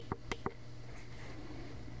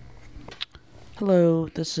Hello,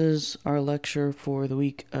 this is our lecture for the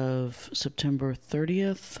week of September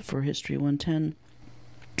 30th for History 110,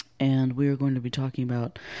 and we are going to be talking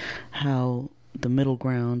about how the middle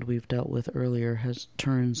ground we've dealt with earlier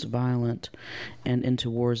turns violent and into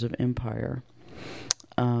wars of empire.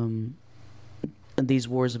 These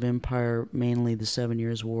wars of empire, mainly the 7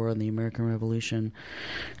 Years' War and the American Revolution,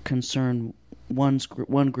 concern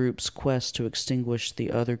one group's quest to extinguish the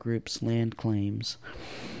other group's land claims.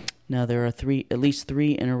 Now, there are at least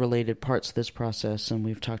three interrelated parts of this process, and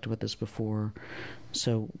we've talked about this before,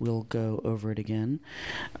 so we'll go over it again.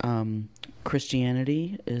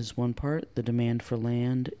 Christianity is one part, the demand for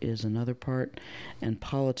land is another part, and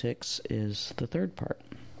politics is the third part.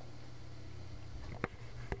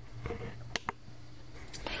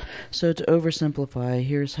 So to oversimplify,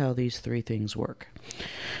 here's how these three things work.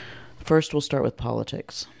 First, we'll start with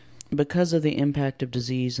politics. Because of the impact of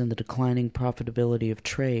disease and the declining profitability of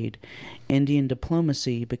trade, Indian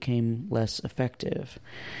diplomacy became less effective.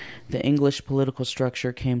 The English political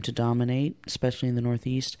structure came to dominate, especially in the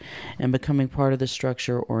Northeast, and becoming part of the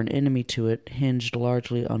structure or an enemy to it hinged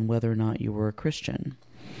largely on whether or not you were a Christian.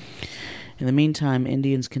 In the meantime,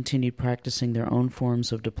 Indians continued practicing their own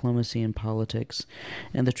forms of diplomacy and politics,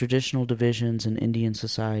 and the traditional divisions in Indian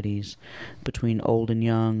societies between old and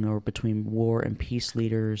young, or between war and peace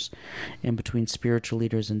leaders, and between spiritual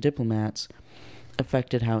leaders and diplomats,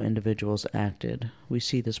 affected how individuals acted. We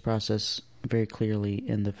see this process very clearly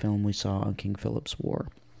in the film we saw on King Philip's War.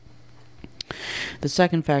 The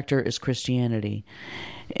second factor is Christianity.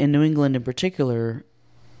 In New England in particular,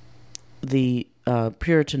 the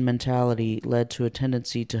Puritan mentality led to a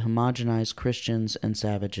tendency to homogenize Christians and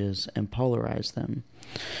savages and polarize them.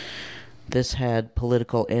 This had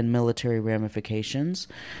political and military ramifications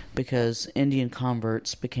because Indian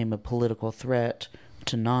converts became a political threat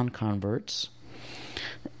to non-converts,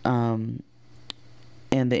 and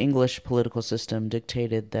the English political system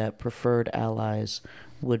dictated that preferred allies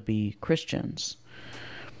would be Christians.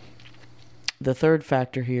 The third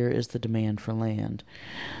factor here is the demand for land.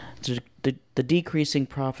 The decreasing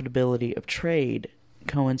profitability of trade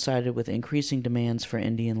coincided with increasing demands for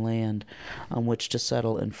Indian land on which to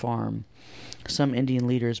settle and farm. Some Indian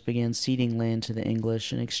leaders began ceding land to the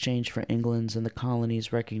English in exchange for England's and the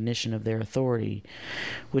colonies' recognition of their authority,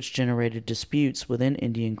 which generated disputes within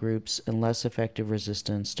Indian groups and less effective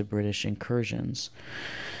resistance to British incursions.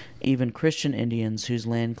 Even Christian Indians, whose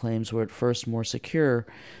land claims were at first more secure,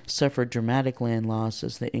 suffered dramatic land loss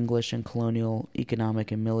as the English and colonial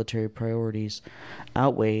economic and military priorities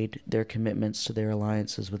outweighed their commitments to their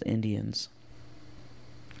alliances with Indians.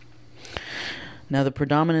 Now, the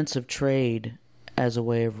predominance of trade as a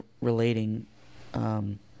way of relating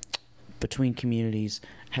between communities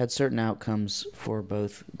had certain outcomes for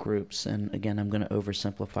both groups. And again, I'm going to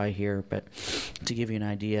oversimplify here, but to give you an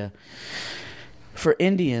idea, for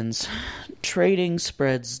Indians, trading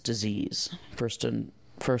spreads disease, first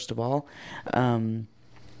of all. When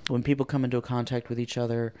people come into contact with each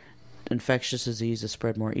other, infectious disease is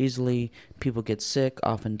spread more easily. People get sick,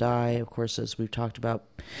 often die. Of course, as we've talked about,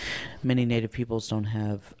 many native peoples don't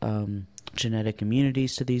have genetic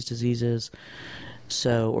immunities to these diseases,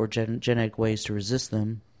 or genetic ways to resist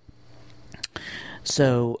them.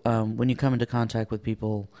 So when you come into contact with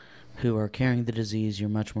people who are carrying the disease, you're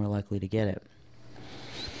much more likely to get it.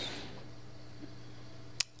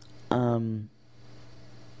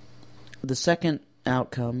 The second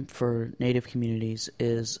outcome for Native communities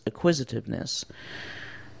is acquisitiveness.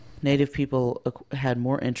 Native people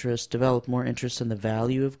developed more interest in the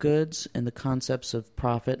value of goods and the concepts of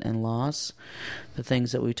profit and loss, the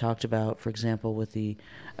things that we talked about, for example, with the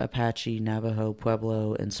Apache, Navajo,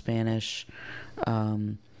 Pueblo, and Spanish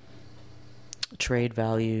trade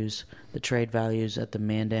values, the trade values at the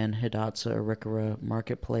Mandan, Hidatsa, Arikara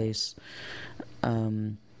marketplace,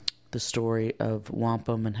 the story of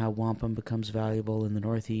wampum and how wampum becomes valuable in the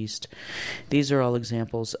Northeast. These are all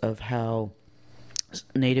examples of how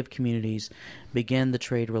Native communities began the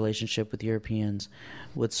trade relationship with Europeans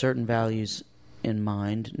with certain values in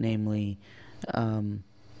mind, namely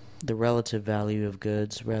the relative value of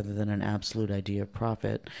goods rather than an absolute idea of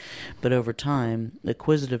profit. But over time,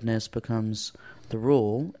 acquisitiveness becomes the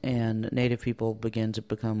rule, and Native people begin to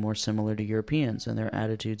become more similar to Europeans in their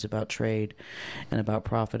attitudes about trade and about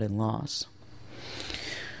profit and loss.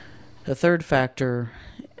 The third factor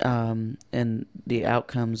in the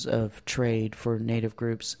outcomes of trade for Native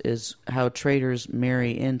groups is how traders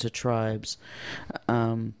marry into tribes,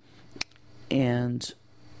 and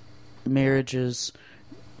marriages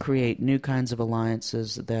create new kinds of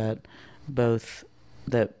alliances that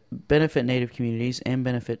benefit Native communities and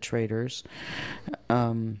benefit traders.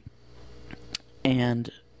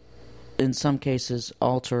 and in some cases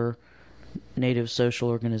alter native social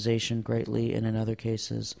organization greatly, and in other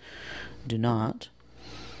cases do not.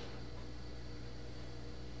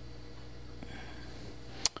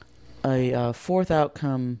 A fourth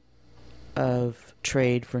outcome of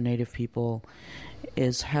trade for native people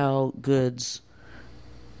is how goods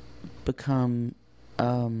come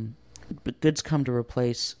to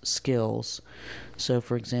replace skills. So,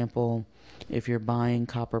 for example, if you're buying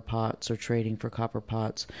copper pots or trading for copper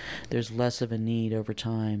pots, there's less of a need over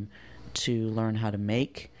time to learn how to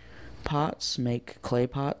make pots, make clay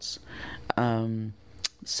pots.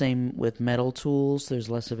 Same with metal tools. There's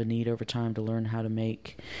less of a need over time to learn how to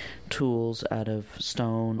make tools out of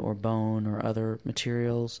stone or bone or other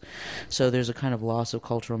materials. So there's a kind of loss of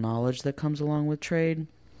cultural knowledge that comes along with trade.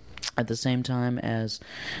 At the same time as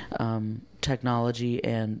technology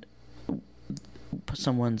and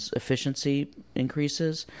someone's efficiency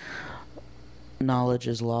increases, knowledge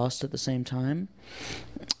is lost at the same time.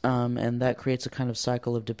 And that creates a kind of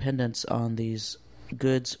cycle of dependence on these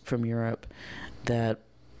goods from Europe that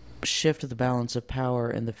shift the balance of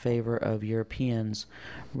power in the favor of Europeans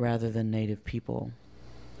rather than native people.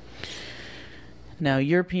 Now,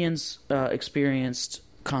 Europeans experienced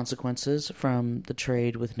consequences from the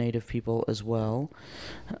trade with native people as well.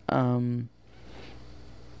 Not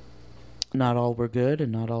all were good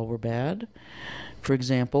and not all were bad. For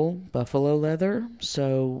example, buffalo leather.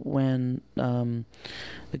 So when the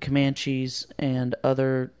Comanches and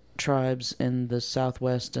other tribes in the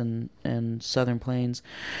southwest and southern plains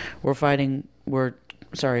were hunting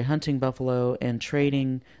buffalo and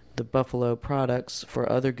trading the buffalo products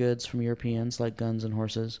for other goods from Europeans like guns and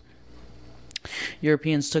horses,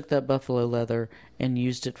 Europeans took that buffalo leather and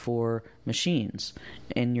used it for machines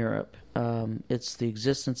in Europe. It's the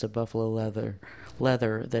existence of buffalo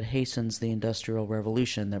leather that hastens the Industrial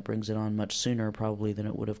Revolution, that brings it on much sooner probably than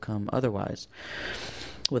it would have come otherwise.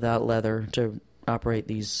 Without leather to operate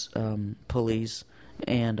these pulleys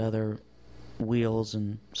and other wheels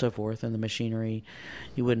and so forth and the machinery,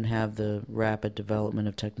 you wouldn't have the rapid development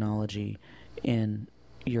of technology in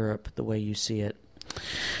Europe the way you see it.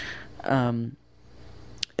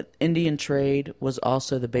 Indian trade was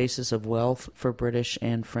also the basis of wealth for British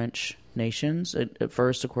and French nations. At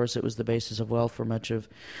first, of course, it was the basis of wealth for much of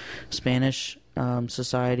Spanish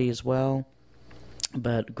society as well.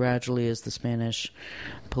 But gradually, as the Spanish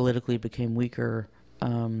politically became weaker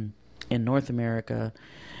in North America,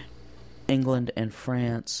 England and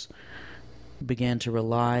France began to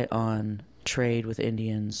rely on trade with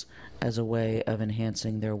Indians as a way of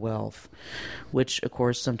enhancing their wealth, which, of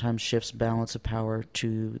course, sometimes shifts balance of power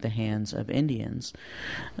to the hands of Indians,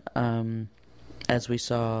 as we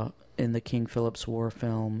saw in the King Philip's War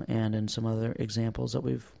film and in some other examples that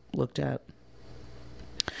we've looked at.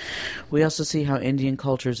 We also see how Indian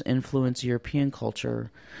cultures influence European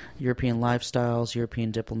culture, European lifestyles,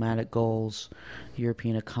 European diplomatic goals,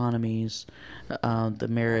 European economies.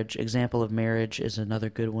 The example of marriage is another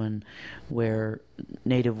good one, where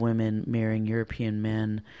native women marrying European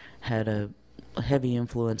men had a heavy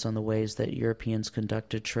influence on the ways that Europeans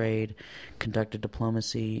conducted trade, conducted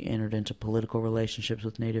diplomacy, entered into political relationships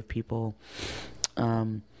with native people.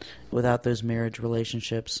 Without those marriage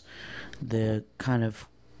relationships, the kind of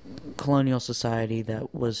colonial society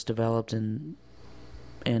that was developed in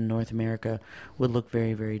North America would look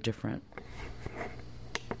very, very different.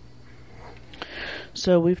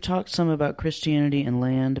 So we've talked some about Christianity and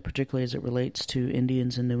land, particularly as it relates to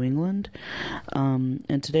Indians in New England.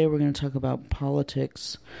 And today we're going to talk about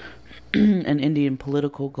politics and Indian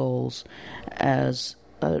political goals as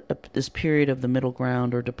this period of the middle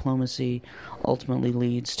ground or diplomacy ultimately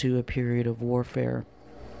leads to a period of warfare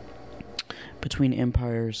between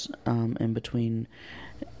empires and between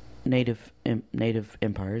native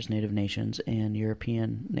empires, native nations, and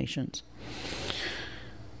European nations.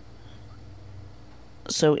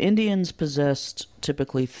 So Indians possessed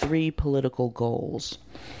typically three political goals.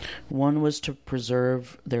 One was to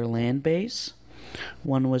preserve their land base.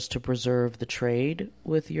 One was to preserve the trade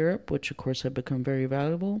with Europe, which of course had become very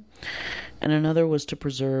valuable. And another was to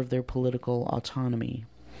preserve their political autonomy.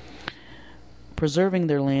 Preserving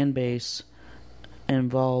their land base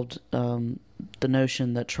involved the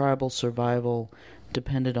notion that tribal survival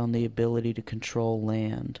depended on the ability to control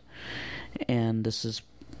land. And this is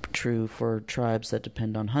true for tribes that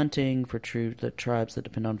depend on hunting, for tribes that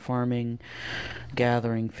depend on farming,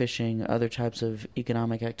 gathering, fishing, other types of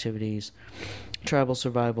economic activities. Tribal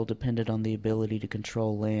survival depended on the ability to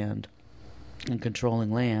control land. And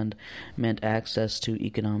controlling land meant access to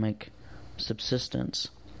economic subsistence.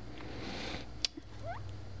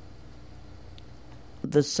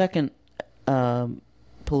 The second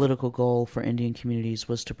political goal for Indian communities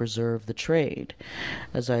was to preserve the trade.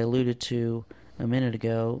 As I alluded to a minute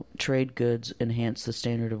ago, trade goods enhance the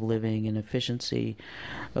standard of living and efficiency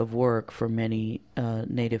of work for many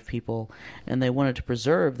native people, and they wanted to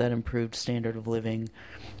preserve that improved standard of living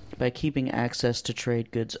by keeping access to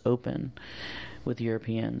trade goods open with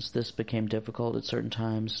Europeans. This became difficult at certain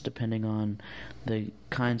times depending on the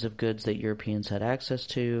kinds of goods that Europeans had access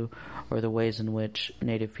to, or the ways in which what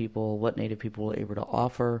native people were able to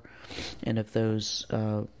offer, and if those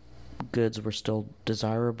goods were still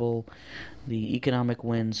desirable. The economic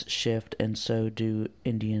winds shift, and so does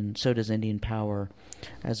Indian power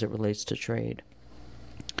as it relates to trade.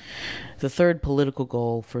 The third political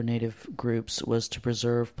goal for native groups was to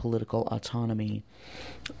preserve political autonomy,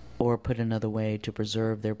 or put another way, to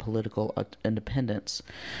preserve their political independence,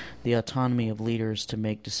 the autonomy of leaders to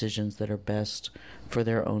make decisions that are best for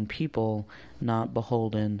their own people, not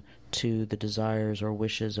beholden to the desires or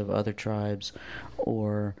wishes of other tribes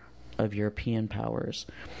or of European powers.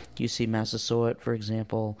 You see Massasoit, for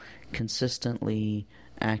example, consistently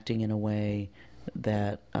acting in a way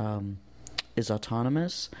that is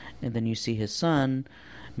autonomous, and then you see his son,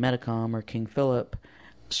 Metacom, or King Philip,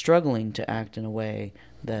 struggling to act in a way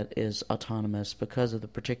that is autonomous because of the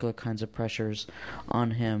particular kinds of pressures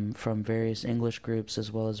on him from various English groups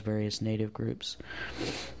as well as various native groups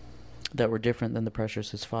that were different than the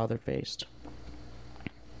pressures his father faced.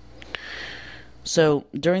 So,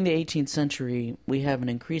 during the 18th century, we have an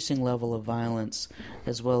increasing level of violence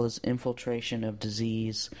as well as infiltration of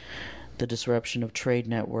disease, the disruption of trade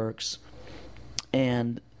networks,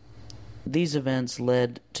 and these events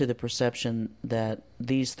led to the perception that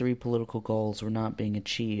these three political goals were not being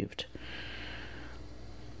achieved.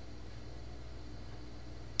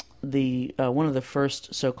 One of the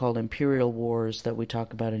first so-called imperial wars that we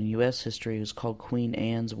talk about in U.S. history was called Queen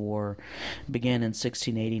Anne's War. It began in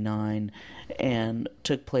 1689 and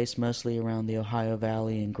took place mostly around the Ohio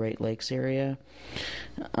Valley and Great Lakes area.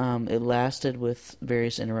 It lasted with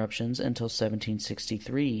various interruptions until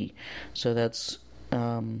 1763. So that's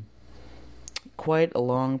quite a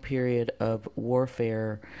long period of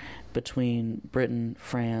warfare between Britain,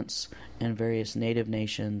 France, and various native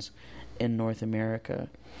nations in North America.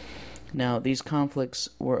 Now, these conflicts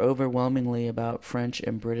were overwhelmingly about French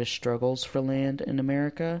and British struggles for land in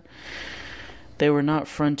America. They were not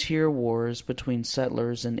frontier wars between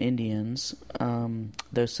settlers and Indians.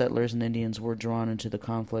 Those settlers and Indians were drawn into the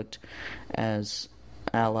conflict as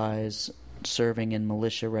allies serving in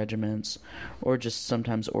militia regiments, or just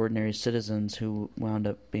sometimes ordinary citizens who wound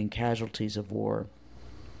up being casualties of war.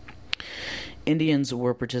 Indians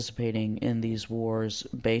were participating in these wars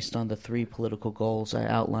based on the three political goals I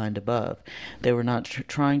outlined above. They were not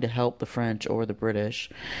trying to help the French or the British.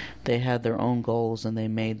 They had their own goals, and they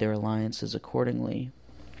made their alliances accordingly.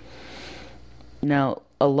 Now,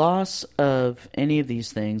 a loss of any of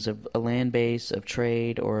these things, of a land base, of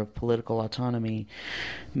trade, or of political autonomy,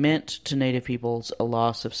 meant to Native peoples a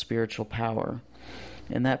loss of spiritual power,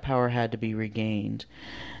 and that power had to be regained.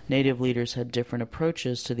 Native leaders had different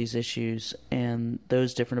approaches to these issues, and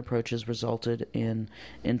those different approaches resulted in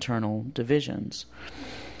internal divisions.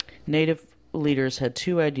 Native leaders had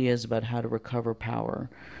two ideas about how to recover power.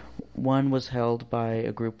 One was held by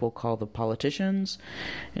a group we'll call the politicians,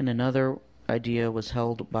 and another idea was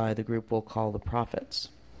held by the group we'll call the prophets.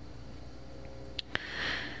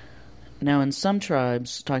 Now, in some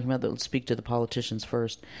tribes, let's speak to the politicians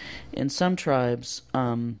first. In some tribes,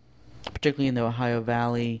 particularly in the Ohio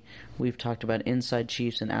Valley, we've talked about inside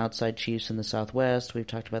chiefs and outside chiefs in the Southwest. We've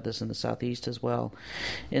talked about this in the Southeast as well.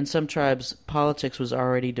 In some tribes, politics was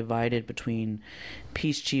already divided between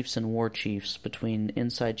peace chiefs and war chiefs, between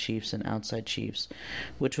inside chiefs and outside chiefs,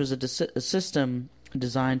 which was a system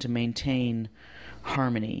designed to maintain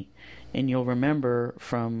harmony. And you'll remember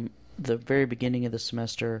from the very beginning of the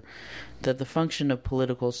semester that the function of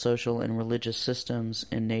political, social, and religious systems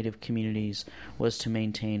in Native communities was to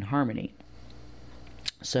maintain harmony.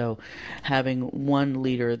 So having one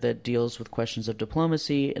leader that deals with questions of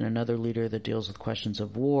diplomacy and another leader that deals with questions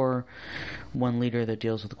of war, one leader that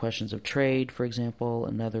deals with questions of trade, for example,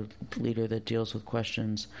 another leader that deals with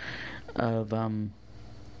questions of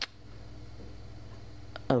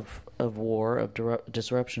war, of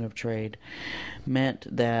disruption of trade, meant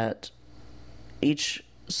that each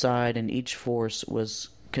side and each force was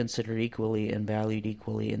considered equally and valued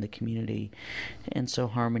equally in the community, and so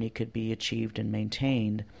harmony could be achieved and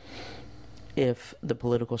maintained if the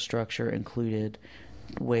political structure included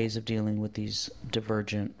ways of dealing with these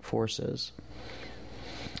divergent forces.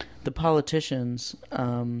 The politicians,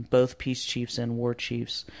 both peace chiefs and war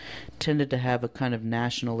chiefs, tended to have a kind of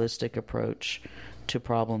nationalistic approach to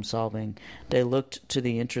problem solving. They looked to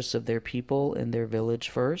the interests of their people in their village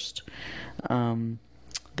first.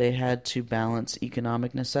 They had to balance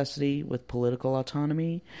economic necessity with political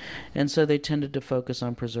autonomy, and so they tended to focus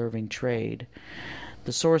on preserving trade.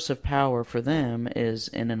 The source of power for them is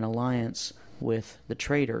in an alliance with the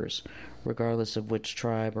traders, regardless of which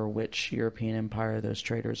tribe or which European empire those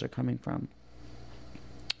traders are coming from.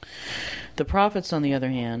 The prophets, on the other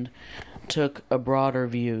hand, took a broader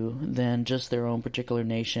view than just their own particular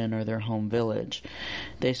nation or their home village.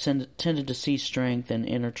 They tended to see strength in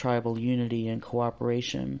intertribal unity and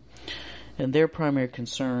cooperation, and their primary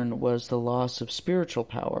concern was the loss of spiritual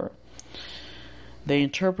power. They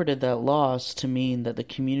interpreted that loss to mean that the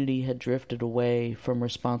community had drifted away from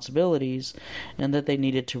responsibilities and that they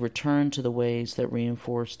needed to return to the ways that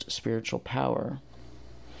reinforced spiritual power.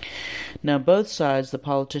 Now, both sides, the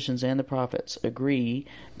politicians and the prophets, agree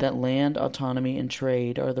that land, autonomy, and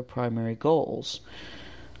trade are the primary goals.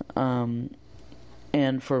 And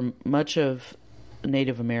for much of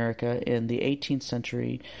Native America in the 18th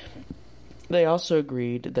century, they also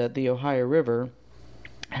agreed that the Ohio River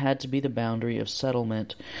had to be the boundary of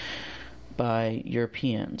settlement by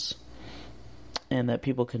Europeans, and that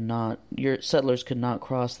settlers could not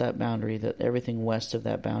cross that boundary, that everything west of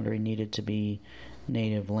that boundary needed to be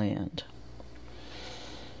native land.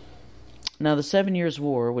 Now, the 7 Years'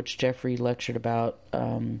 War, which Jeffrey lectured about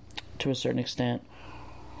to a certain extent,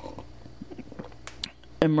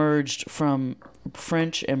 emerged from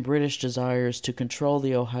French and British desires to control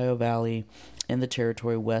the Ohio Valley and the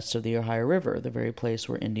territory west of the Ohio River, the very place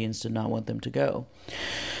where Indians did not want them to go.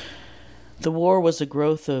 The war was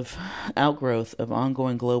a outgrowth of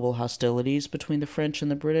ongoing global hostilities between the French and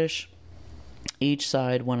the British. Each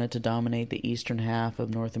side wanted to dominate the eastern half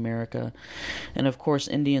of North America, and of course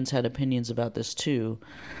Indians had opinions about this too.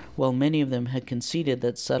 While many of them had conceded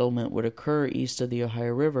that settlement would occur east of the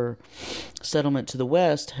Ohio River, settlement to the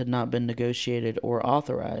west had not been negotiated or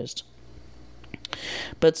authorized.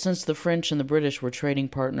 But since the French and the British were trading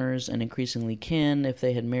partners and increasingly kin if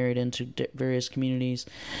they had married into various communities,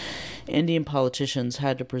 Indian politicians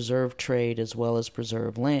had to preserve trade as well as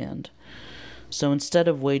preserve land. So instead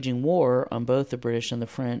of waging war on both the British and the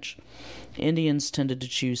French, Indians tended to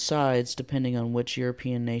choose sides depending on which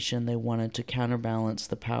European nation they wanted to counterbalance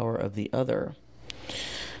the power of the other.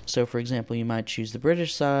 So, for example, you might choose the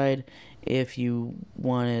British side if you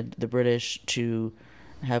wanted the British to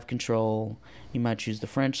have control. You might choose the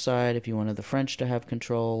French side if you wanted the French to have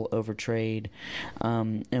control over trade,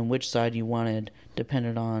 and which side you wanted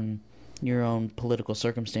depended on your own political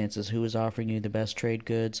circumstances, who was offering you the best trade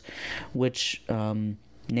goods, which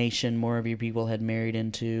nation more of your people had married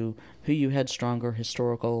into, who you had stronger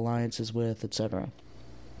historical alliances with, etc.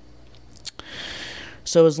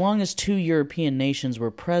 So as long as two European nations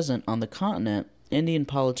were present on the continent, Indian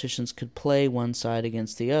politicians could play one side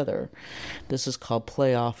against the other. This is called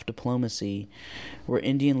playoff diplomacy, where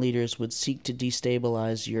Indian leaders would seek to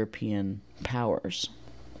destabilize European powers.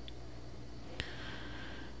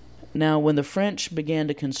 Now, when the French began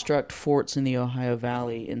to construct forts in the Ohio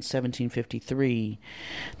Valley in 1753,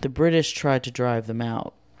 the British tried to drive them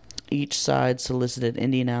out. Each side solicited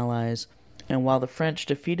Indian allies, and while the French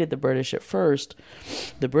defeated the British at first,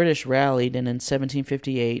 the British rallied and in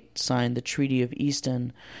 1758 signed the Treaty of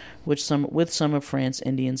Easton, with some of France's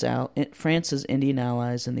Indian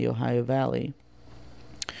allies in the Ohio Valley.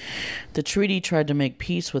 The treaty tried to make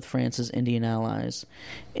peace with France's Indian allies.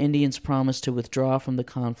 Indians promised to withdraw from the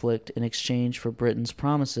conflict in exchange for Britain's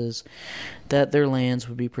promises that their lands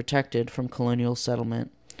would be protected from colonial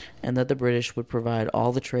settlement and that the British would provide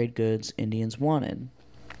all the trade goods Indians wanted.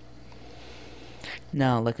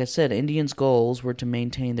 Now, like I said, Indians' goals were to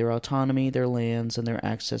maintain their autonomy, their lands, and their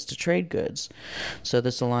access to trade goods. So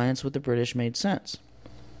this alliance with the British made sense.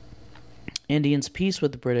 Indians' peace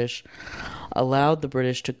with the British allowed the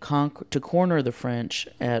British to corner the French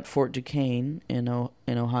at Fort Duquesne in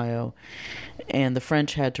Ohio, and the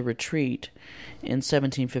French had to retreat. In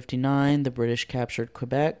 1759, the British captured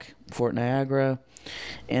Quebec, Fort Niagara,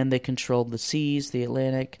 and they controlled the seas, the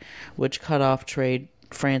Atlantic, which cut off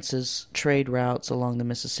France's trade routes along the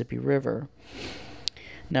Mississippi River.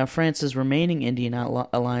 Now, France's remaining Indian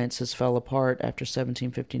alliances fell apart after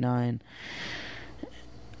 1759.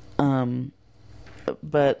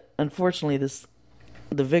 But unfortunately, this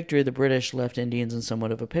the victory of the British left Indians in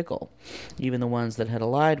somewhat of a pickle. Even the ones that had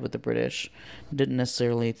allied with the British didn't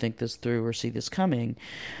necessarily think this through or see this coming,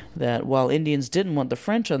 that while Indians didn't want the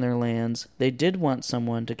French on their lands, they did want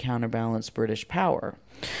someone to counterbalance British power.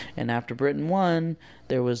 And after Britain won,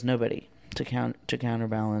 there was nobody to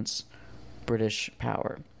counterbalance British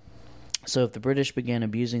power. So if the British began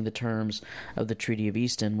abusing the terms of the Treaty of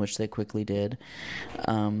Easton, which they quickly did,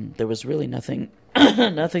 there was really nothing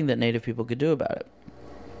nothing that Native people could do about it,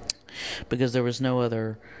 because there was no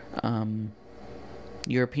other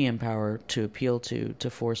European power to appeal to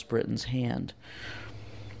force Britain's hand.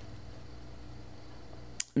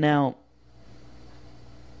 Now,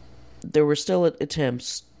 there were still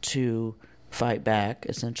attempts to fight back,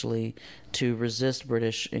 essentially, to resist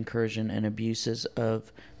British incursion and abuses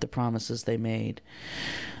of the promises they made.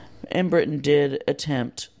 And Britain did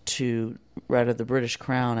attempt to, rather the British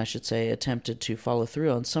Crown, I should say, attempted to follow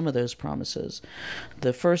through on some of those promises.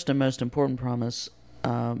 The first and most important promise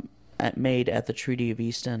made at the Treaty of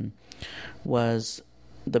Easton was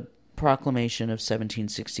the Proclamation of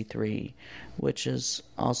 1763, which is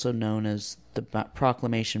also known as the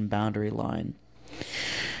Proclamation Boundary Line.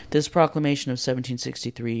 This proclamation of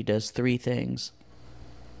 1763 does three things.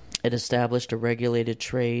 It established a regulated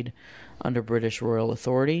trade under British royal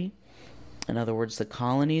authority. In other words, the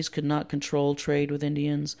colonies could not control trade with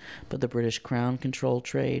Indians, but the British Crown controlled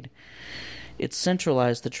trade. It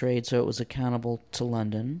centralized the trade so it was accountable to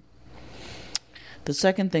London. The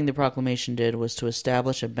second thing the proclamation did was to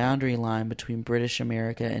establish a boundary line between British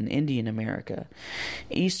America and Indian America.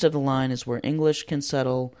 East of the line is where English can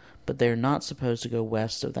settle, but they are not supposed to go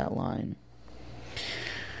west of that line.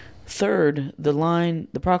 Third,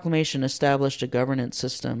 the proclamation established a governance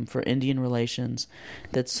system for Indian relations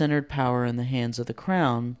that centered power in the hands of the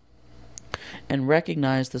Crown and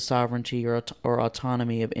recognized the sovereignty or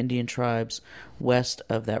autonomy of Indian tribes west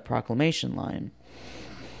of that proclamation line.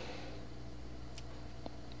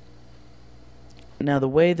 Now, the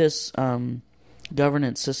way this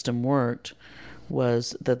governance system worked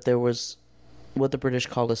was that there was what the British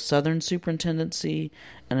called a southern superintendency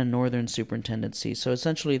and a northern superintendency. So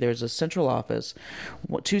essentially there's a central office,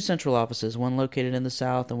 two central offices, one located in the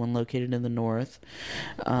south and one located in the north,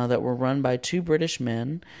 that were run by two British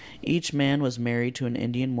men. Each man was married to an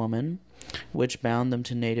Indian woman, which bound them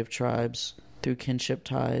to native tribes through kinship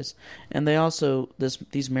ties. And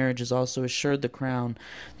these marriages also assured the Crown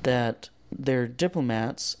that their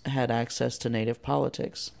diplomats had access to native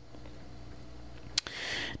politics.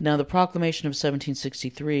 Now, the Proclamation of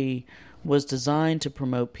 1763 was designed to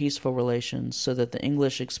promote peaceful relations so that the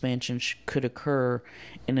English expansion could occur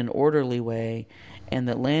in an orderly way and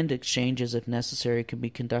that land exchanges, if necessary, could be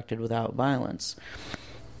conducted without violence.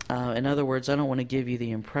 In other words, I don't want to give you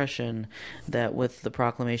the impression that with the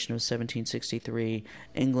Proclamation of 1763,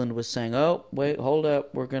 England was saying, oh, wait, hold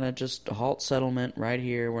up, we're going to just halt settlement right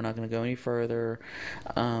here, we're not going to go any further,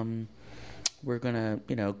 we're going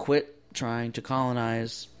to, quit trying to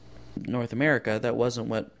colonize North America. That wasn't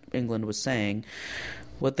what England was saying.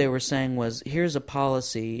 What they were saying was, here's a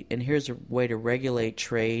policy and here's a way to regulate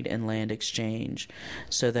trade and land exchange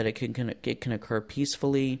so that it can occur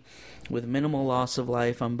peacefully with minimal loss of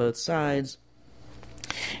life on both sides,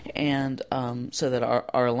 and so that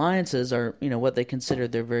our alliances are, what they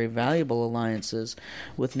considered their very valuable alliances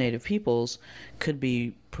with native peoples could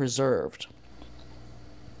be preserved.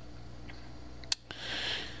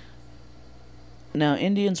 Now,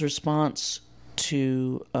 Indians' response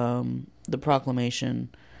to the proclamation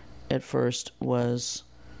at first was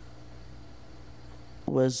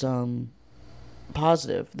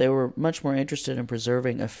positive. They were much more interested in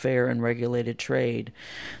preserving a fair and regulated trade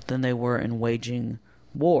than they were in waging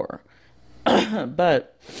war.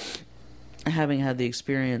 But having had the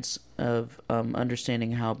experience of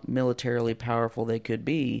understanding how militarily powerful they could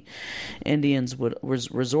be, Indians would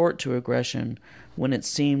resort to aggression when it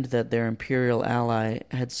seemed that their imperial ally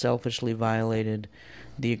had selfishly violated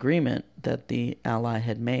the agreement that the ally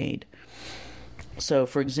had made. So,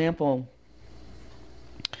 for example,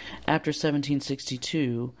 after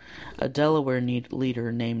 1762, a Delaware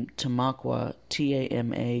leader named Tamaqua,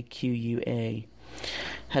 Tamaqua,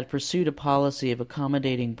 had pursued a policy of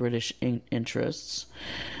accommodating British interests.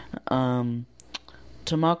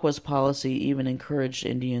 Tamaqua's policy even encouraged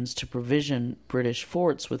Indians to provision British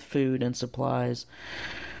forts with food and supplies,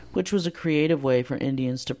 which was a creative way for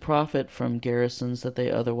Indians to profit from garrisons that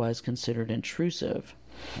they otherwise considered intrusive.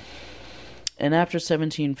 And after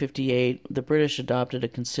 1758, the British adopted a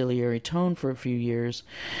conciliatory tone for a few years,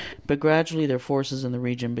 but gradually their forces in the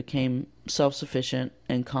region became self-sufficient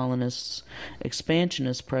and colonists'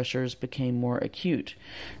 expansionist pressures became more acute.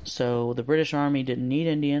 So the British Army didn't need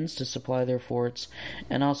Indians to supply their forts,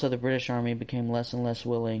 and also the British Army became less and less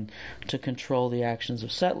willing to control the actions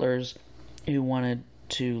of settlers who wanted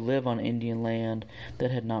to live on Indian land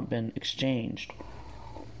that had not been exchanged.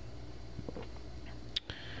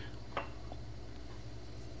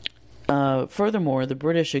 Furthermore, the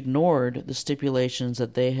British ignored the stipulations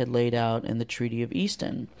that they had laid out in the Treaty of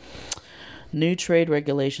Easton. New trade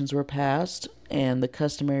regulations were passed, and the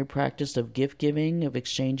customary practice of gift-giving, of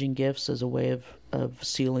exchanging gifts as a way of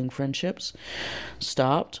sealing friendships,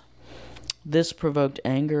 stopped. This provoked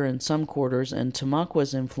anger in some quarters, and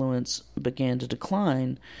Tamaqua's influence began to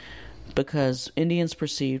decline because Indians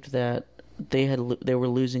perceived that they were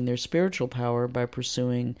losing their spiritual power by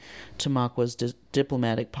pursuing Tamaqua's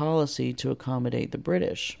diplomatic policy to accommodate the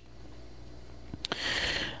British.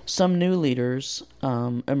 Some new leaders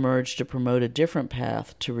emerged to promote a different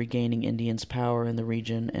path to regaining Indians' power in the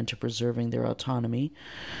region and to preserving their autonomy.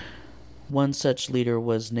 One such leader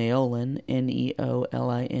was Neolin,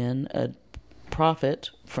 Neolin, a prophet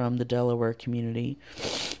from the Delaware community.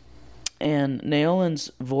 And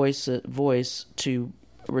Neolin's voice to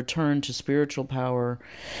return to spiritual power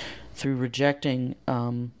through rejecting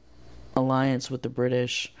alliance with the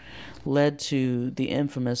British led to the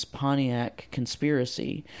infamous Pontiac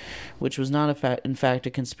conspiracy, which was not in fact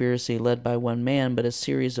a conspiracy led by one man, but a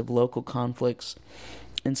series of local conflicts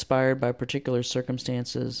inspired by particular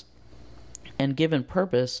circumstances and given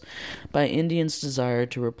purpose by Indians' desire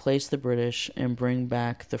to replace the British and bring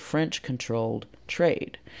back the French-controlled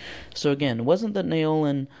trade. So again, it wasn't that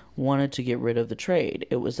Neolin wanted to get rid of the trade.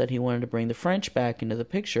 It was that he wanted to bring the French back into the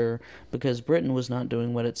picture because Britain was not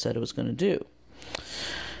doing what it said it was going to do.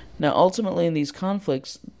 Now, ultimately, in these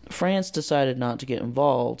conflicts, France decided not to get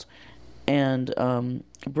involved, and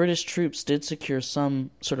British troops did secure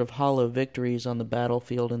some sort of hollow victories on the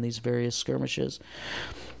battlefield in these various skirmishes.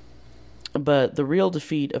 But the real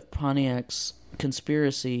defeat of Pontiac's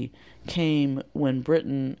conspiracy came when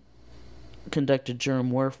Britain conducted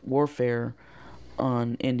germ warfare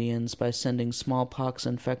on Indians by sending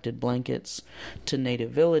smallpox-infected blankets to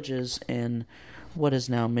native villages in what is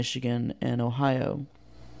now Michigan and Ohio.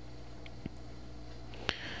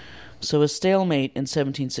 So a stalemate in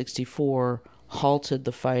 1764 halted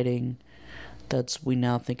the fighting we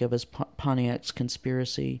now think of as Pontiac's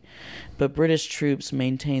conspiracy, but British troops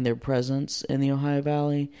maintained their presence in the Ohio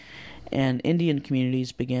Valley, and Indian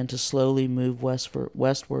communities began to slowly move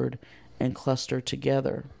westward and cluster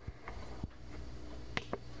together.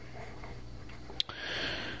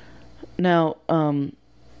 Now,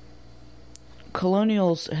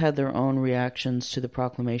 colonials had their own reactions to the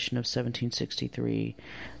proclamation of 1763.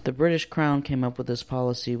 The British Crown came up with this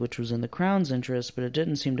policy, which was in the Crown's interest, but it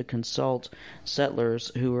didn't seem to consult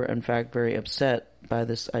settlers who were, in fact, very upset by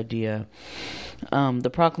this idea. The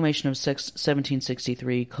proclamation of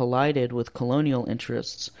 1763 collided with colonial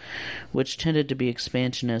interests, which tended to be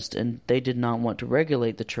expansionist, and they did not want to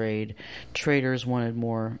regulate the trade. Traders wanted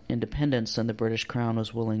more independence than the British Crown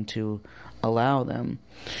was willing to allow them.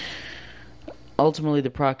 Ultimately, the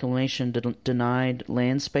proclamation denied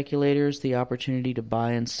land speculators the opportunity to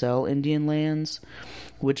buy and sell Indian lands,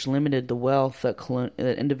 which limited the wealth that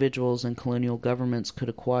individuals and colonial governments could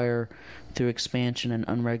acquire through expansion and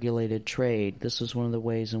unregulated trade. This was one of the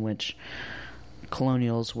ways in which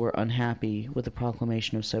colonials were unhappy with the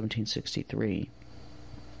proclamation of 1763.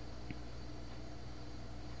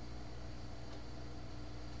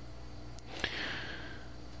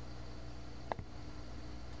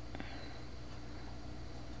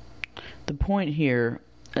 The point here,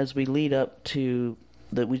 as we lead up to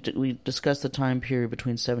that, we discussed the time period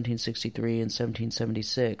between 1763 and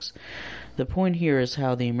 1776. The point here is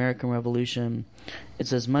how the American Revolution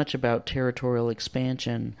is as much about territorial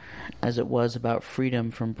expansion as it was about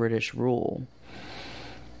freedom from British rule.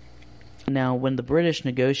 Now, when the British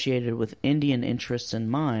negotiated with Indian interests in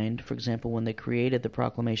mind, for example, when they created the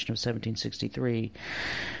Proclamation of 1763,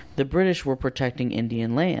 the British were protecting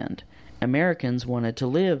Indian land. Americans wanted to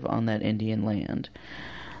live on that Indian land.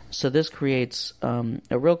 So this creates a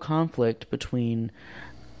real conflict between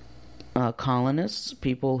colonists,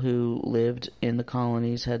 people who lived in the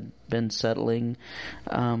colonies, had been settling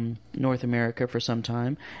North America for some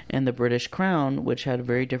time, and the British Crown, which had a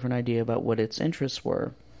very different idea about what its interests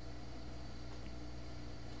were.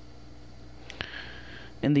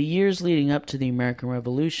 In the years leading up to the American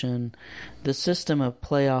Revolution, the system of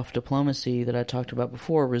playoff diplomacy that I talked about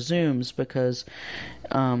before resumes because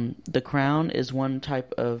the crown is one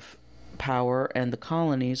type of power and the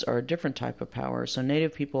colonies are a different type of power. So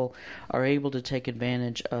Native people are able to take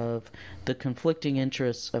advantage of the conflicting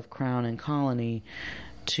interests of crown and colony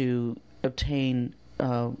to obtain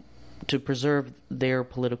to preserve their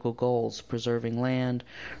political goals, preserving land,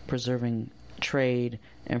 preserving trade,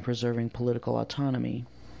 and preserving political autonomy.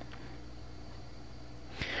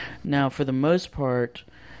 Now, for the most part,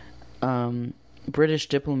 British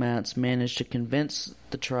diplomats managed to convince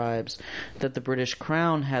the tribes that the British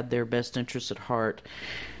Crown had their best interests at heart,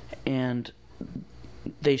 and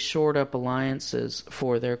they shored up alliances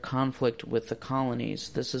for their conflict with the colonies.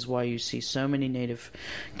 This is why you see so many Native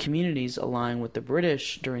communities allying with the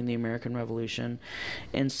British during the American Revolution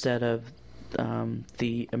instead of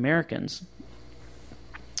the Americans,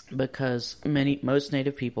 because most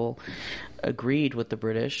Native people agreed with the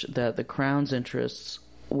British that the Crown's interests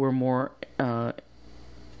were more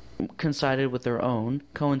coincided with their own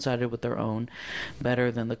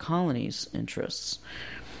better than the colony's interests.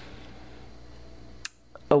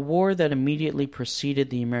 A war that immediately preceded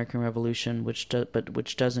the American Revolution, which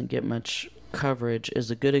doesn't get much coverage, is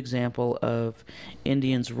a good example of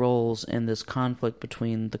Indians' roles in this conflict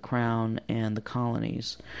between the Crown and the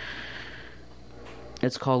colonies.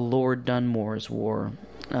 It's called Lord Dunmore's War.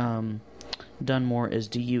 Dunmore is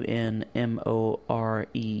Dunmore.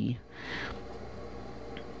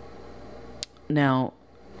 Now,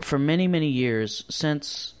 for many, many years,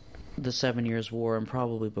 since the 7 Years' War and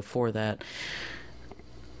probably before that,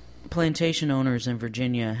 plantation owners in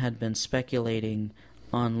Virginia had been speculating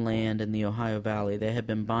on land in the Ohio Valley. They had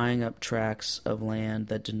been buying up tracts of land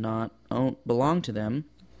that did not belong to them,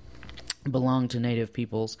 belonged to Native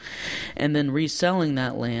peoples, and then reselling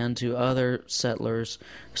that land to other settlers,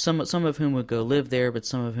 some of whom would go live there, but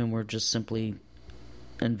some of whom were just simply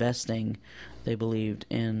investing, they believed,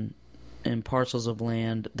 in parcels of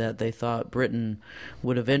land that they thought Britain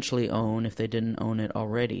would eventually own if they didn't own it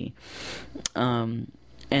already.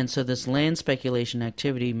 And so this land speculation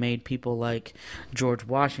activity made people like George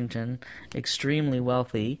Washington extremely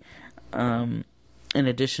wealthy. In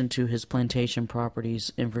addition to his plantation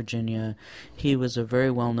properties in Virginia, he was a very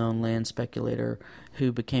well-known land speculator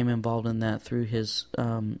who became involved in that through his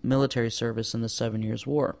military service in the 7 Years'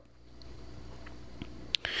 War.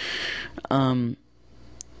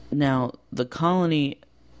 Now, the colony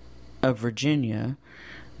of Virginia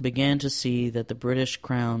began to see that the British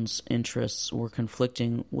Crown's interests were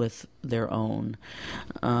conflicting with their own,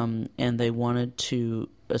 and they wanted to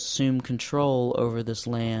assume control over this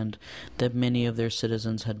land that many of their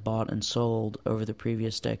citizens had bought and sold over the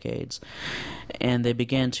previous decades. And they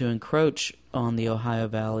began to encroach on the Ohio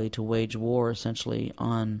Valley to wage war, essentially,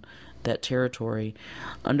 on that territory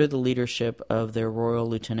under the leadership of their royal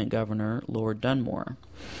lieutenant governor, Lord Dunmore.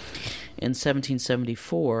 In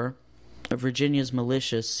 1774, Virginia's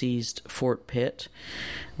militia seized Fort Pitt,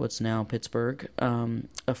 what's now Pittsburgh,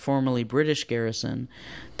 a formerly British garrison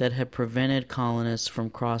that had prevented colonists from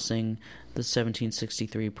crossing the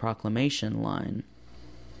 1763 Proclamation line.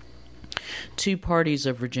 Two parties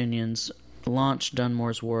of Virginians launched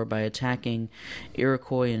Dunmore's War by attacking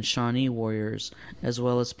Iroquois and Shawnee warriors, as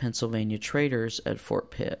well as Pennsylvania traders at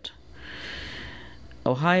Fort Pitt.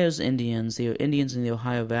 Ohio's Indians, the Indians in the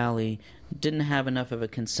Ohio Valley, didn't have enough of a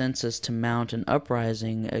consensus to mount an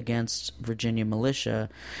uprising against Virginia militia,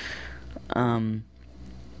 and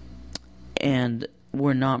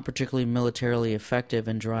were not particularly militarily effective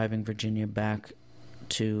in driving Virginia back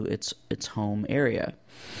to its home area.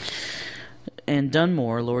 And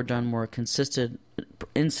Lord Dunmore,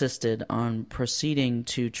 insisted on proceeding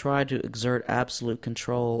to try to exert absolute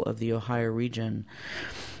control of the Ohio region.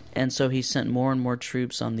 And so he sent more and more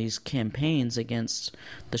troops on these campaigns against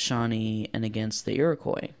the Shawnee and against the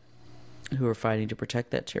Iroquois, who were fighting to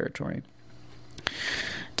protect that territory.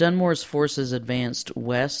 Dunmore's forces advanced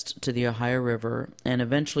west to the Ohio River, and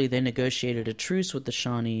eventually they negotiated a truce with the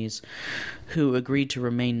Shawnees, who agreed to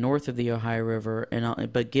remain north of the Ohio River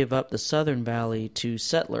but give up the southern valley to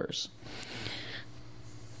settlers.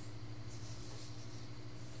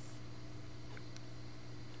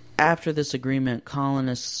 After this agreement,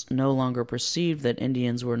 colonists no longer perceived that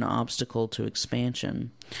Indians were an obstacle to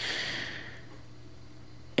expansion.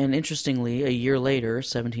 And interestingly, a year later,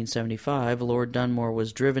 1775, Lord Dunmore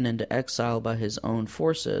was driven into exile by his own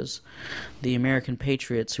forces, the American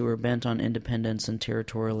patriots who were bent on independence and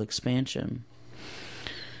territorial expansion.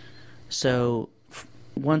 So,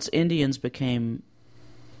 once Indians became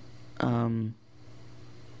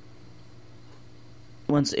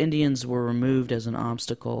once Indians were removed as an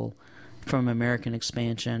obstacle from American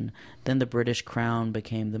expansion, then the British Crown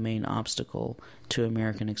became the main obstacle to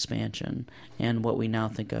American expansion and what we now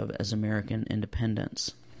think of as American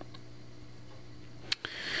independence.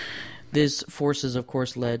 These forces, of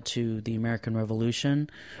course, led to the American Revolution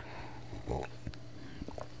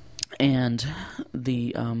and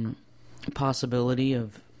the possibility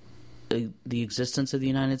of the existence of the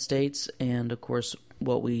United States, and, of course,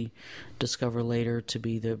 what we discover later to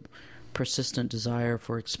be the persistent desire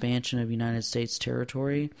for expansion of United States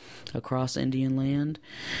territory across Indian land.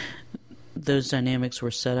 Those dynamics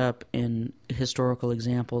were set up in historical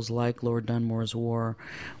examples like Lord Dunmore's War,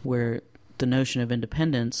 where the notion of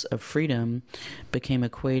independence, of freedom, became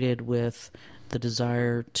equated with the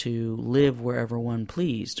desire to live wherever one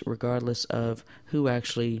pleased, regardless of who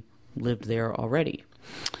actually lived there already.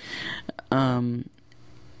 And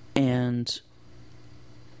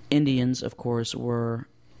Indians, of course, were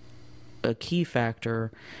a key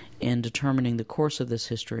factor in determining the course of this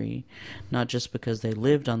history, not just because they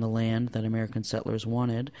lived on the land that American settlers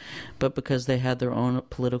wanted, but because they had their own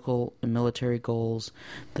political and military goals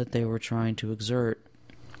that they were trying to exert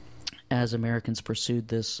as Americans pursued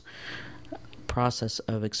this process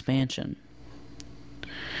of expansion.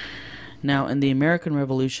 Now, in the American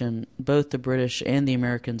Revolution, both the British and the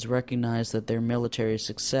Americans recognized that their military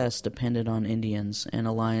success depended on Indians and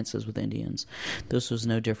alliances with Indians. This was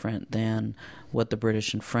no different than what the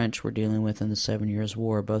British and French were dealing with in the 7 Years'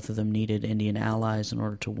 War. Both of them needed Indian allies in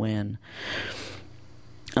order to win.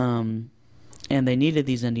 And they needed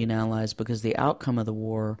these Indian allies because the outcome of the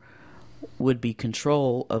war would be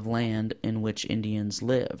control of land in which Indians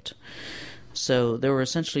lived. So there were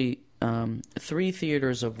essentially three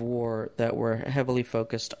theaters of war that were heavily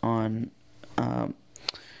focused on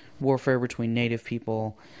warfare between native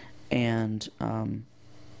people and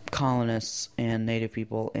colonists and native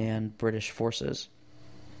people and British forces.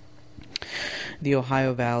 The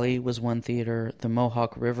Ohio Valley was one theater, the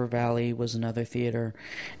Mohawk River Valley was another theater,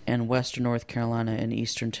 and western North Carolina and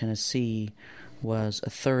eastern Tennessee was a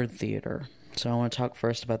third theater. So I want to talk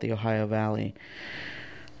first about the Ohio Valley.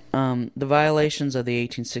 The violations of the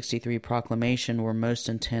 1863 proclamation were most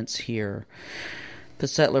intense here. The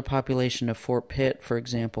settler population of Fort Pitt, for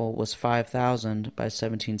example, was 5,000 by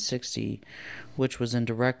 1760, which was in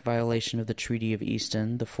direct violation of the Treaty of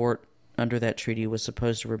Easton. The fort under that treaty was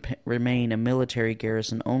supposed to remain a military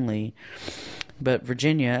garrison only, but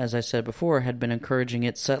Virginia, as I said before, had been encouraging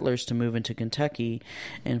its settlers to move into Kentucky,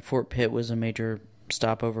 and Fort Pitt was a major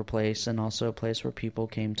stopover place and also a place where people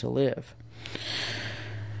came to live.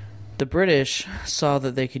 The British saw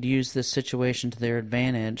that they could use this situation to their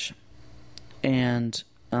advantage, and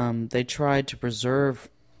they tried to preserve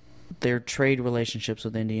their trade relationships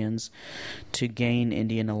with Indians to gain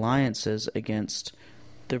Indian alliances against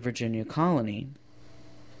the Virginia colony.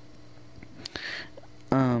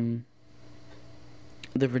 The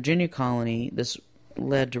Virginia colony, this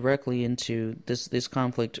led directly into this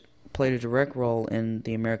conflict played a direct role in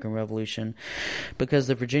the American Revolution because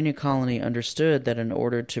the Virginia colony understood that in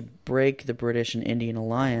order to break the British and Indian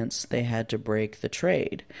alliance, they had to break the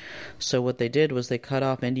trade. So what they did was they cut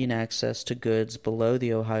off Indian access to goods below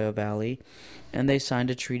the Ohio Valley, and they signed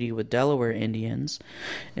a treaty with Delaware Indians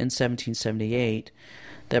in 1778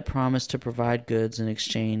 that promised to provide goods in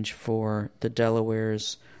exchange for the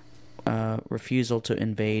Delawares' refusal to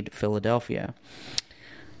invade Philadelphia.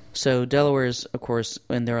 So Delawares, of course,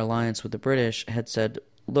 in their alliance with the British, had said,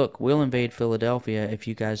 look, we'll invade Philadelphia if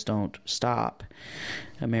you guys don't stop.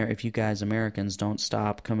 If you guys, Americans, don't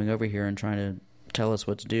stop coming over here and trying to tell us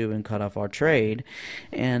what to do and cut off our trade.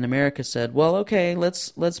 And America said, well, okay,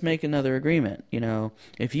 let's make another agreement. You know,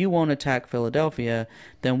 if you won't attack Philadelphia,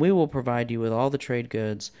 then we will provide you with all the trade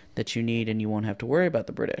goods that you need and you won't have to worry about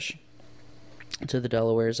the British. To the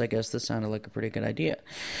Delawares, I guess this sounded like a pretty good idea.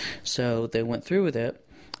 So they went through with it.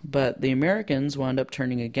 But the Americans wound up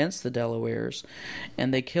turning against the Delawares,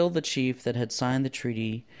 and they killed the chief that had signed the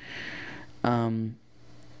treaty. Not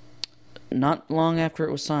long after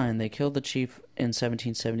it was signed, they killed the chief in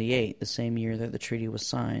 1778, the same year that the treaty was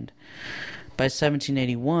signed. By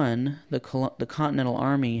 1781, the Continental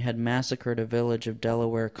Army had massacred a village of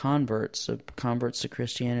Delaware converts to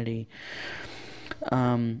Christianity,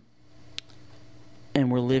 and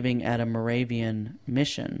were living at a Moravian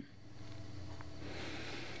mission.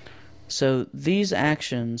 So these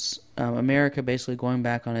actions, America basically going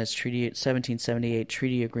back on its 1778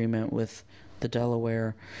 treaty agreement with the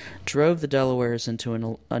Delaware, drove the Delawares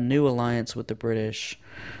into a new alliance with the British.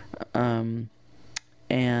 And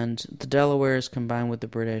the Delawares, combined with the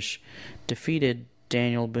British, defeated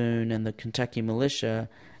Daniel Boone and the Kentucky militia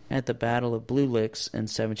at the Battle of Blue Licks in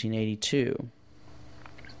 1782.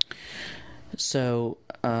 So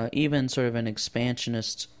even sort of an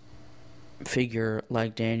expansionist figure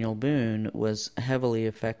like Daniel Boone was heavily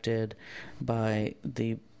affected by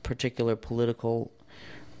the particular political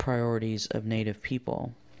priorities of Native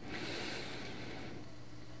people.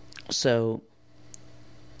 So,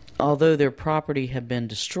 although their property had been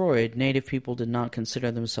destroyed, Native people did not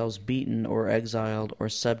consider themselves beaten or exiled or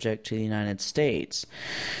subject to the United States.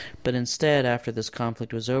 But instead, after this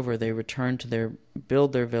conflict was over, they returned to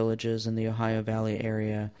build their villages in the Ohio Valley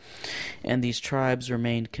area, and these tribes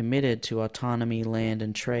remained committed to autonomy, land,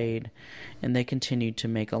 and trade, and they continued to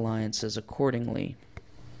make alliances accordingly.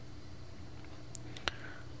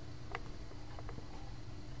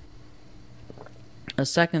 A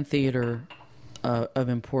second theater of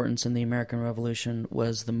importance in the American Revolution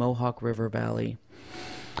was the Mohawk River Valley.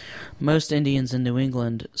 Most Indians in New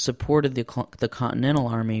England supported the Continental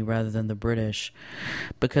Army rather than the British,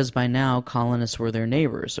 because by now colonists were their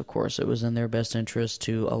neighbors. Of course, it was in their best interest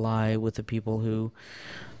to ally with the people who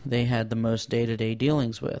they had the most day-to-day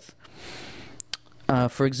dealings with.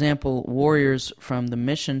 For example, warriors from the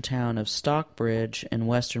mission town of Stockbridge in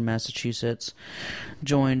western Massachusetts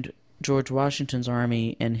joined George Washington's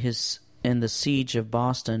army in the siege of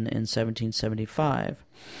Boston in 1775.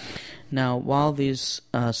 Now, while these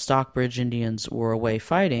Stockbridge Indians were away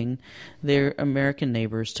fighting, their American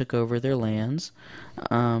neighbors took over their lands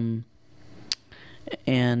and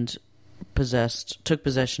took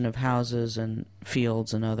possession of houses and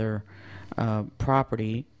fields and other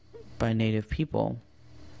property by Native people.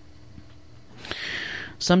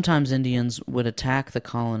 Sometimes Indians would attack the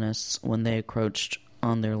colonists when they encroached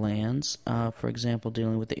on their lands. For example,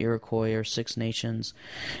 dealing with the Iroquois or Six Nations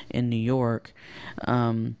in New York.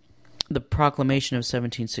 The Proclamation of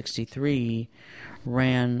 1763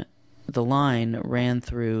 ran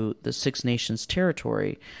through the Six Nations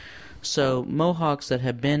territory. So Mohawks that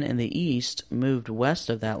had been in the east moved west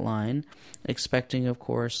of that line, expecting, of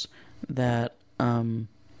course, that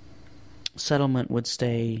settlement would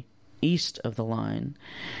stay east of the line.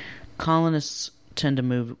 Colonists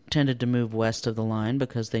tended to move west of the line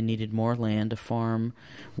because they needed more land to farm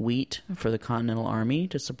wheat for the Continental Army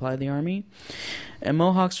to supply the army, and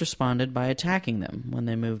Mohawks responded by attacking them when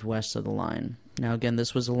they moved west of the line. Now again,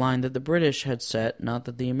 this was a line that the British had set, not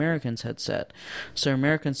that the Americans had set, so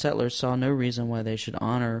American settlers saw no reason why they should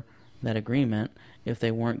honor that agreement if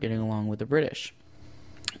they weren't getting along with the British.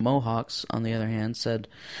 Mohawks, on the other hand, said,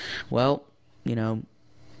 well,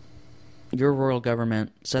 your royal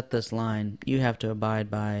government set this line. You have to abide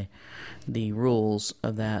by the rules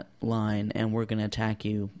of that line, and we're going to attack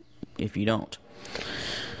you if you don't.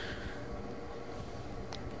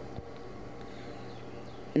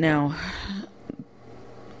 Now,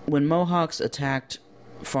 when Mohawks attacked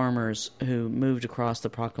farmers who moved across the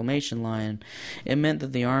Proclamation line, it meant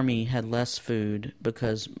that the army had less food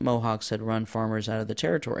because Mohawks had run farmers out of the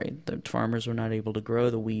territory. The farmers were not able to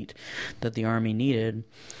grow the wheat that the army needed.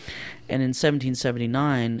 And in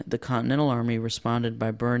 1779, the Continental Army responded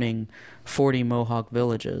by burning 40 Mohawk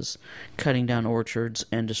villages, cutting down orchards,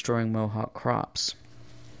 and destroying Mohawk crops.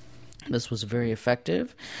 This was a very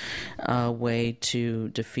effective way to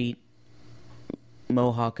defeat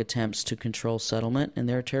Mohawk attempts to control settlement in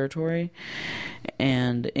their territory,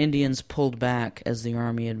 and Indians pulled back as the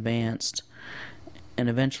army advanced and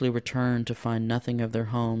eventually returned to find nothing of their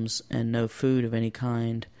homes and no food of any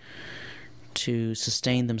kind to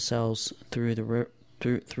sustain themselves through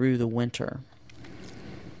the winter.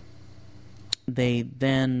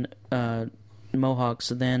 Mohawks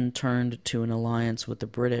then turned to an alliance with the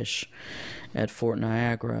British at Fort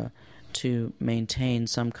Niagara to maintain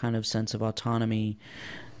some kind of sense of autonomy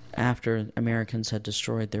after Americans had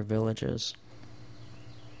destroyed their villages.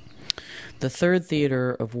 The third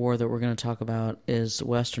theater of war that we're going to talk about is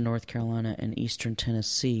western North Carolina and eastern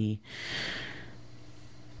Tennessee.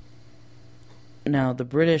 Now, the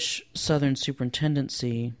British Southern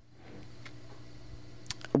Superintendency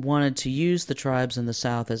wanted to use the tribes in the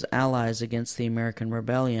South as allies against the American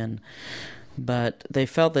Rebellion, but they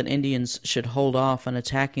felt that Indians should hold off on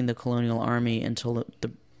attacking the colonial army until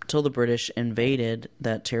the British invaded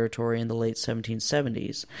that territory in the late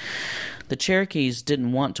 1770s. The Cherokees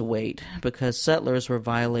didn't want to wait because settlers were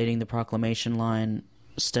violating the Proclamation line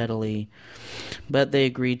steadily, but they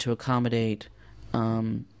agreed to accommodate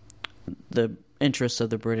the interests of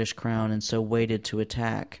the British Crown and so waited to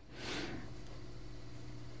attack.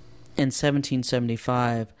 In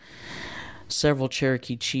 1775, several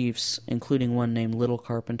Cherokee chiefs, including one named Little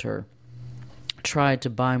Carpenter, tried to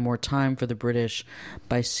buy more time for the British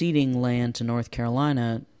by ceding land to North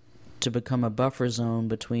Carolina to become a buffer zone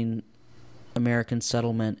between American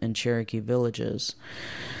settlement and Cherokee villages.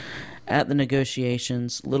 At the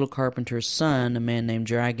negotiations, Little Carpenter's son, a man named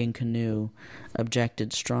Dragging Canoe,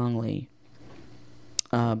 objected strongly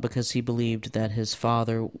because he believed that his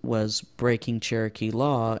father was breaking Cherokee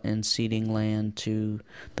law and ceding land to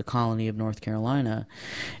the colony of North Carolina.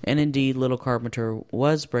 And indeed, Little Carpenter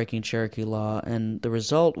was breaking Cherokee law, and the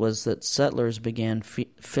result was that settlers began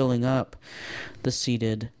filling up the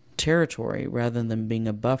ceded territory rather than being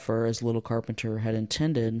a buffer as Little Carpenter had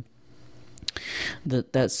intended.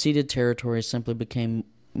 That ceded territory simply became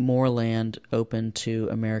more land open to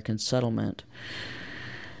American settlement.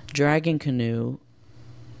 Dragging Canoe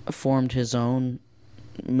formed his own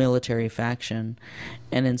military faction,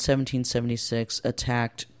 and in 1776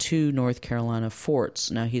 attacked 2 North Carolina forts.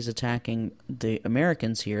 Now he's attacking the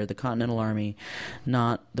Americans here, the Continental Army,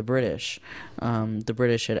 not the British. The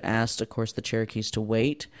British had asked, of course, the Cherokees to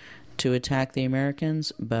wait to attack the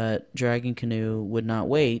Americans, but Dragging Canoe would not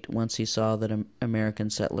wait once he saw that American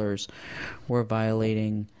settlers were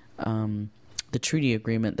violating the treaty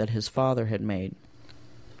agreement that his father had made.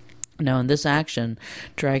 Now, in this action,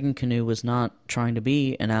 Dragging Canoe was not trying to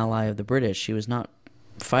be an ally of the British. He was not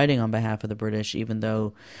fighting on behalf of the British, even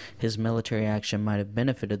though his military action might have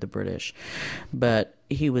benefited the British. But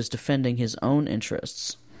he was defending his own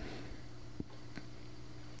interests.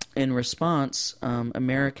 In response,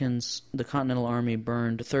 Americans, the Continental Army,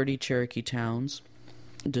 burned 30 Cherokee towns,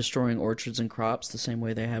 destroying orchards and crops the same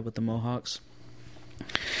way they had with the Mohawks.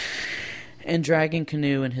 And Dragging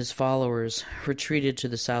Canoe and his followers retreated to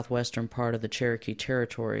the southwestern part of the Cherokee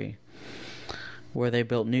Territory, where they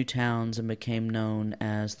built new towns and became known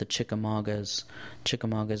as the Chickamaugas.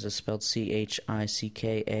 Chickamaugas is spelled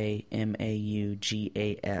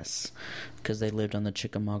Chickamaugas, because they lived on the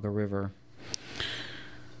Chickamauga River.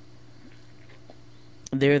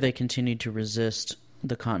 There they continued to resist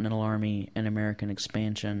the Continental Army and American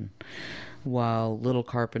expansion, while Little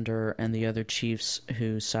Carpenter and the other chiefs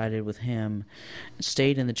who sided with him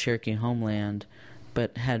stayed in the Cherokee homeland,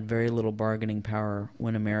 but had very little bargaining power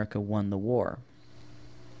when America won the war.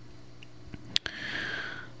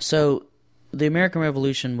 So the American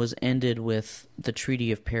Revolution was ended with the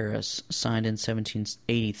Treaty of Paris, signed in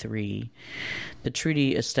 1783. The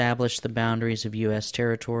treaty established the boundaries of U.S.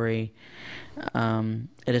 territory.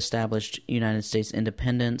 It established United States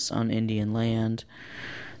independence on Indian land.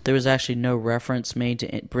 There was actually no reference made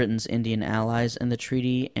to Britain's Indian allies in the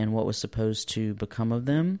treaty and what was supposed to become of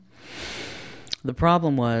them. The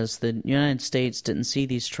problem was the United States didn't see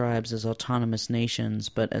these tribes as autonomous nations,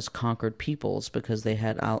 but as conquered peoples because they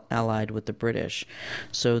had allied with the British.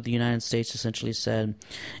 So the United States essentially said,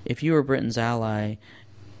 if you were Britain's ally,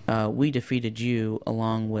 we defeated you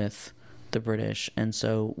along with the British, and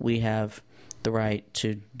so we have the right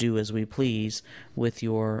to do as we please with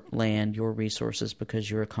your land, your resources, because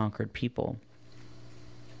you're a conquered people.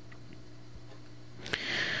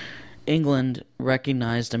 England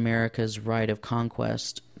recognized America's right of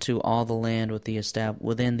conquest to all the land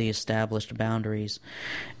within the established boundaries,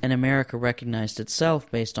 and America recognized itself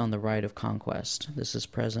based on the right of conquest. This is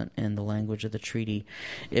present in the language of the treaty.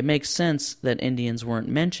 It makes sense that Indians weren't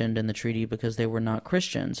mentioned in the treaty because they were not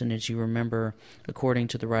Christians, and as you remember, according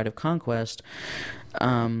to the right of conquest,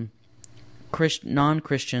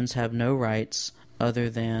 non-Christians have no rights other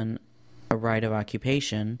than a right of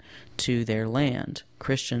occupation to their land.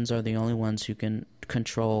 Christians are the only ones who can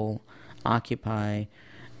control and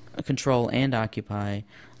occupy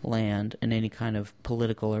land in any kind of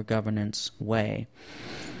political or governance way.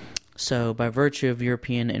 So by virtue of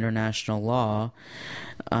European international law,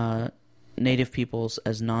 Native peoples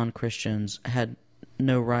as non-Christians had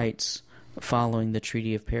no rights following the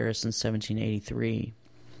Treaty of Paris in 1783.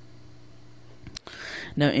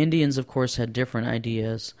 Now, Indians, of course, had different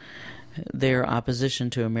ideas. Their opposition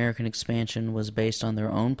to American expansion was based on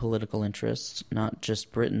their own political interests, not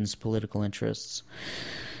just Britain's political interests.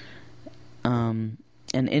 And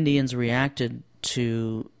Indians reacted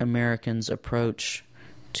to Americans' approach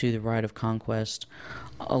to the right of conquest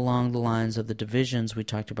along the lines of the divisions we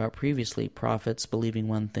talked about previously, prophets believing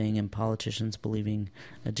one thing and politicians believing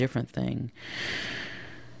a different thing.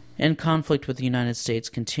 And conflict with the United States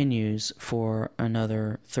continues for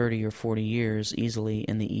another 30 or 40 years easily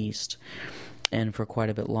in the East, and for quite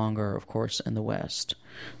a bit longer, of course, in the West.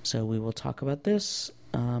 So we will talk about this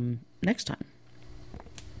next time.